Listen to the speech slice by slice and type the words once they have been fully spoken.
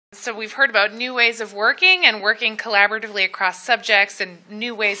So we've heard about new ways of working and working collaboratively across subjects and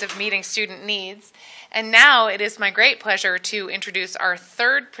new ways of meeting student needs. And now it is my great pleasure to introduce our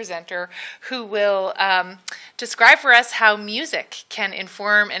third presenter who will describe for us how music can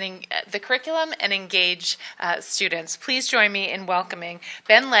inform the curriculum and engage students. Please join me in welcoming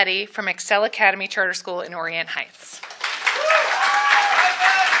Ben Leddy from Excel Academy Charter School in Orient Heights.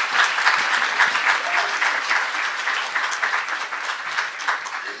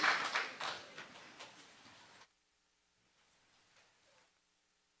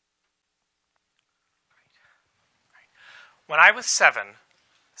 When I was 7,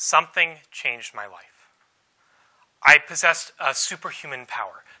 something changed my life. I possessed a superhuman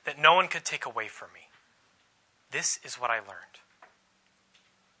power that no one could take away from me. This is what I learned.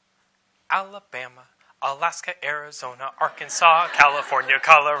 Alabama, Alaska, Arizona, Arkansas, California,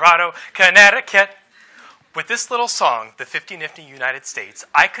 Colorado, Connecticut. With this little song, the 50 Nifty United States,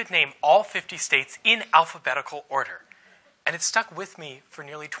 I could name all 50 states in alphabetical order. And it stuck with me for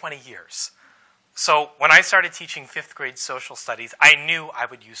nearly 20 years. So when I started teaching 5th grade social studies, I knew I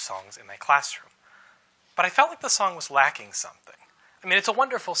would use songs in my classroom. But I felt like the song was lacking something. I mean, it's a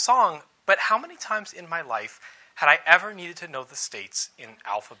wonderful song, but how many times in my life had I ever needed to know the states in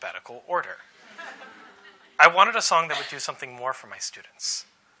alphabetical order? I wanted a song that would do something more for my students.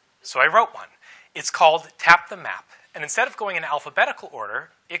 So I wrote one. It's called Tap the Map. And instead of going in alphabetical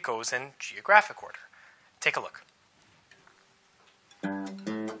order, it goes in geographic order. Take a look.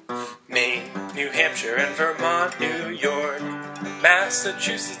 Maine, New Hampshire, and Vermont, New York,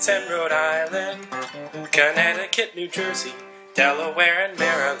 Massachusetts and Rhode Island, Connecticut, New Jersey, Delaware and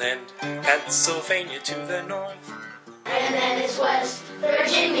Maryland, Pennsylvania to the north. And then it's West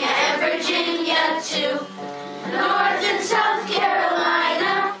Virginia and Virginia too, North and South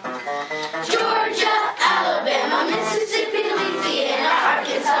Carolina, Georgia, Alabama, Mississippi, Louisiana,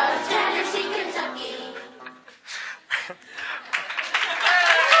 Arkansas, Tennessee, Kentucky.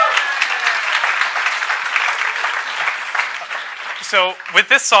 So with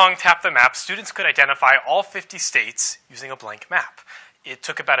this song, Tap the Map, students could identify all 50 states using a blank map. It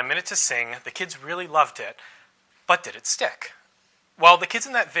took about a minute to sing. The kids really loved it. But did it stick? Well, the kids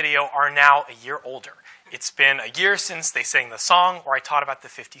in that video are now a year older. It's been a year since they sang the song or I taught about the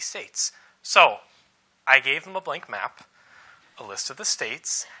 50 states. So I gave them a blank map, a list of the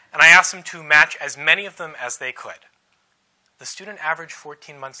states, and I asked them to match as many of them as they could. The student average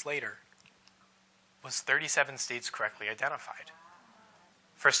 14 months later was 37 states correctly identified.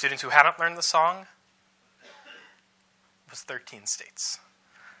 For students who hadn't learned the song, it was 13 states.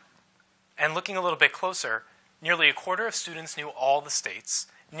 And looking a little bit closer, nearly a quarter of students knew all the states,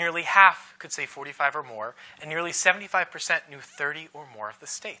 nearly half could say 45 or more, and nearly 75% knew 30 or more of the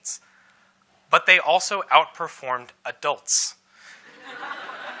states. But they also outperformed adults.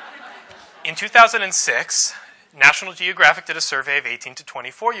 In 2006, National Geographic did a survey of 18 to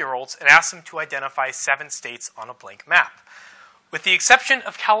 24-year-olds and asked them to identify 7 states on a blank map. With the exception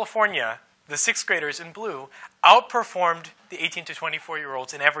of California, the 6th graders in blue outperformed the 18 to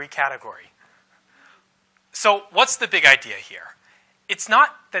 24-year-olds in every category. So what's the big idea here? It's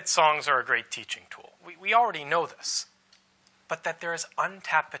not that songs are a great teaching tool. We already know this. But that there is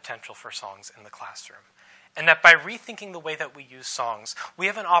untapped potential for songs in the classroom. And that by rethinking the way that we use songs, we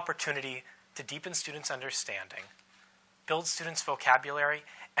have an opportunity to deepen students' understanding, build students' vocabulary,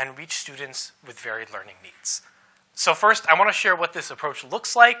 and reach students with varied learning needs. So first, I want to share what this approach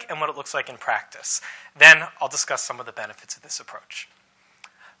looks like and what it looks like in practice. Then I'll discuss some of the benefits of this approach.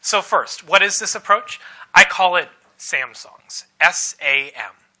 So first, what is this approach? I call it SAM songs,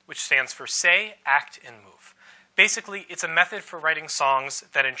 S-A-M, which stands for Say, Act, and Move. Basically, it's a method for writing songs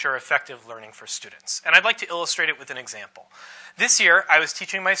that ensure effective learning for students. And I'd like to illustrate it with an example. This year, I was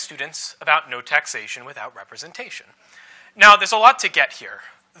teaching my students about no taxation without representation. Now, there's a lot to get here.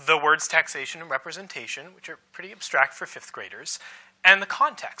 The words taxation and representation, which are pretty abstract for 5th graders, and the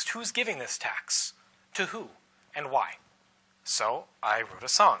context. Who's giving this tax? To who? And why? So I wrote a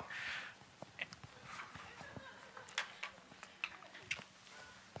song.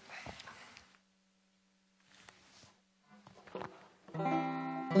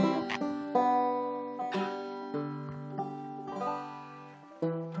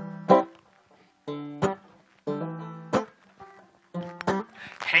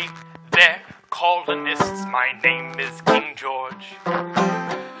 Hey there, colonists, my name is King George.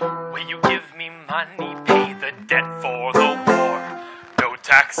 Will you give me money, pay the debt for the war? No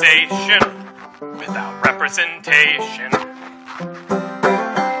taxation without representation.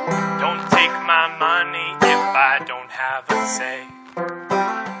 Don't take my money if I don't have a say.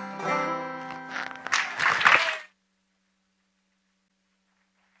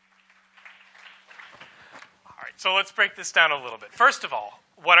 So let's break this down a little bit. First of all,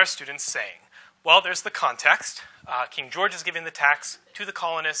 what are students saying? Well, there's the context. King George is giving the tax to the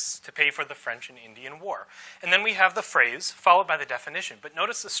colonists to pay for the French and Indian War. And then we have the phrase followed by the definition. But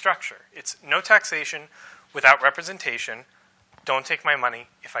notice the structure. It's no taxation without representation. Don't take my money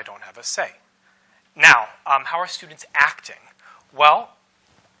if I don't have a say. Now, how are students acting? Well,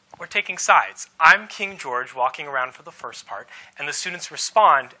 we're taking sides. I'm King George walking around for the first part, and the students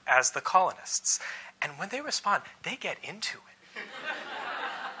respond as the colonists. And when they respond, they get into it.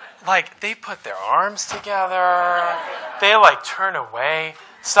 Like, they put their arms together. They, like, turn away.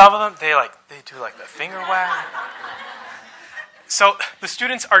 Some of them, they do, like, the finger wag. So the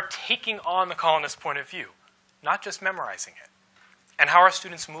students are taking on the colonist point of view, not just memorizing it. And how are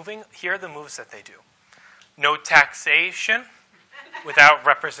students moving? Here are the moves that they do. No taxation without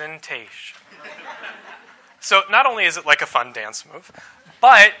representation. So not only is it like a fun dance move,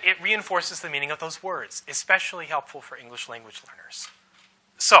 but it reinforces the meaning of those words, especially helpful for English language learners.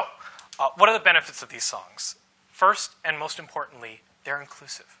 So, what are the benefits of these songs? First, and most importantly, they're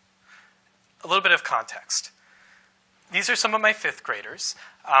inclusive. A little bit of context. These are some of my fifth graders.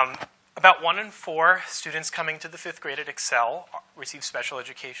 About 1 in 4 students coming to the fifth grade at Excel receive special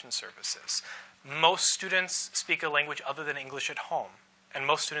education services. Most students speak a language other than English at home, and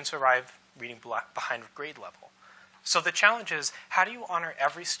most students arrive reading behind grade level. So the challenge is, how do you honor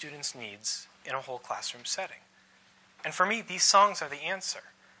every student's needs in a whole classroom setting? And for me, these songs are the answer.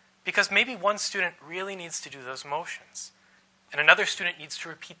 Because maybe one student really needs to do those motions, and another student needs to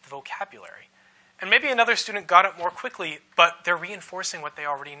repeat the vocabulary. And maybe another student got it more quickly, but they're reinforcing what they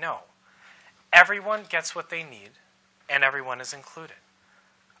already know. Everyone gets what they need, and everyone is included.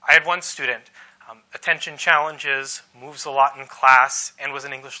 I had one student, attention challenges, moves a lot in class, and was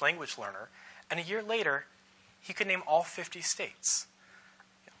an English language learner. And a year later, he could name all 50 states.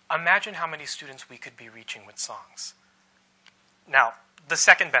 Imagine how many students we could be reaching with songs. Now, the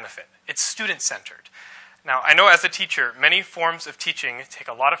second benefit, it's student-centered. Now, I know as a teacher, many forms of teaching take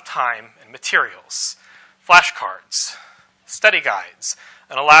a lot of time and materials. Flashcards, study guides,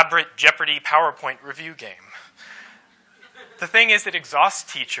 an elaborate Jeopardy PowerPoint review game. The thing is, it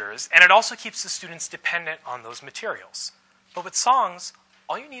exhausts teachers, and it also keeps the students dependent on those materials. But with songs,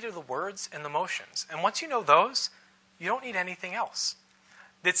 all you need are the words and the motions. And once you know those, you don't need anything else.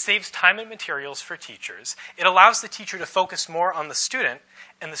 It saves time and materials for teachers. It allows the teacher to focus more on the student,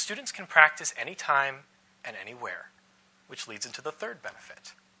 and the students can practice anytime and anywhere, which leads into the third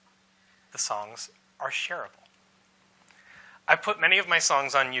benefit. The songs are shareable. I put many of my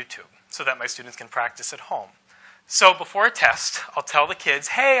songs on YouTube so that my students can practice at home. So before a test, I'll tell the kids,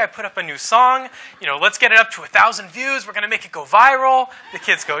 hey, I put up a new song. Let's get it up to 1,000 views. We're going to make it go viral. The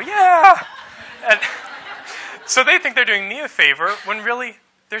kids go, yeah. And so they think they're doing me a favor when really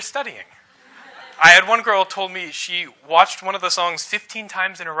they're studying. I had one girl told me she watched one of the songs 15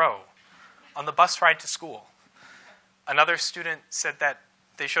 times in a row on the bus ride to school. Another student said that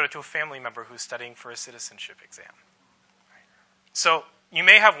they showed it to a family member who's studying for a citizenship exam. So you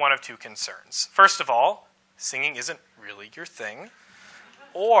may have one of two concerns. First of all, singing isn't really your thing,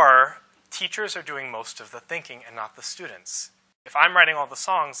 or teachers are doing most of the thinking and not the students. If I'm writing all the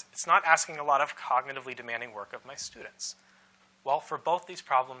songs, it's not asking a lot of cognitively demanding work of my students. Well, for both these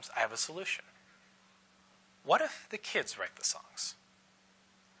problems, I have a solution. What if the kids write the songs?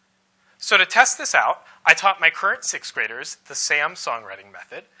 So to test this out, I taught my current 6th graders the SAM songwriting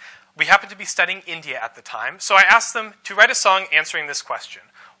method. We happened to be studying India at the time, so I asked them to write a song answering this question.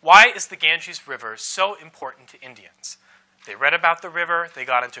 Why is the Ganges River so important to Indians? They read about the river, they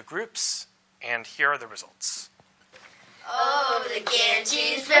got into groups, and here are the results. Oh, the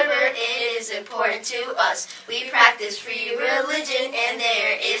Ganges River, it is important to us. We practice free religion and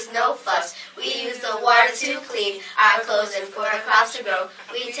there is no fuss. We use the water to clean our clothes and for our crops to grow.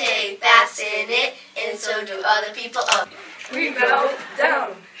 We take baths in it and so do other people. We melt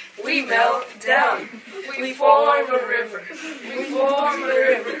down. We melt down. We form a river. We form a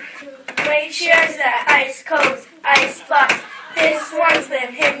river. Glaciers that ice coves, ice blocks. This one's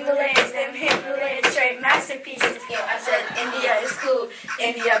them Himalayas, straight masterpieces. I said, India is cool.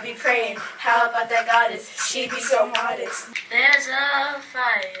 India be praying. How about that goddess? She be so modest. There's a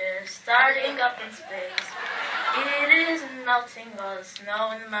fire starting up in space. It is melting all the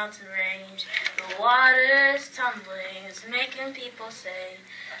snow in the mountain range. The water's tumbling, it's making people say,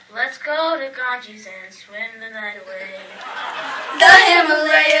 let's go to Ganges and swim the night away. The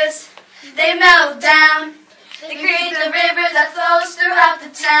Himalayas, they melt down. They create the river that flows throughout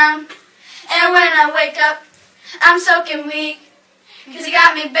the town. And when I wake up, I'm soaking weak. 'Cause you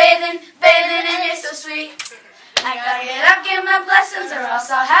got me bathing, and it's so sweet. I gotta get up, get my blessings, or else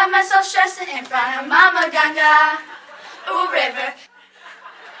I'll have myself stressing in front of Mama Ganga. Ooh, river.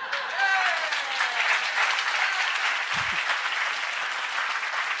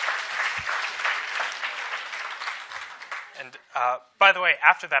 And by the way,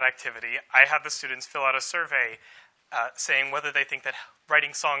 after that activity, I had the students fill out a survey saying whether they think that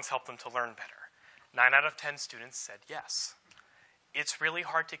writing songs help them to learn better. 9 out of 10 students said yes. It's really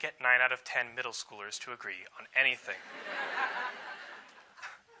hard to get 9 out of 10 middle schoolers to agree on anything.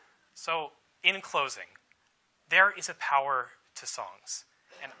 So, in closing, there is a power to songs,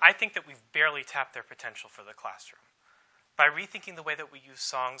 and I think that we've barely tapped their potential for the classroom. By rethinking the way that we use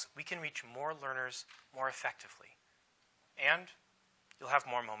songs, we can reach more learners more effectively. And you'll have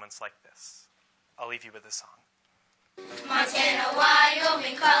more moments like this. I'll leave you with a song. Montana,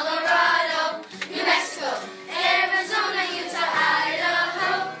 Wyoming, Colorado, New Mexico, Arizona, Utah,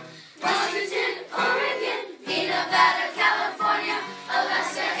 Idaho, Washington, Oregon, Nevada, California,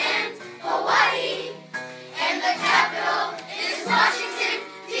 Alaska, and Hawaii. And the capital is Washington,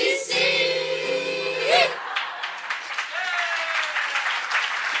 D.C.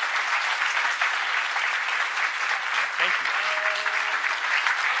 Thank you.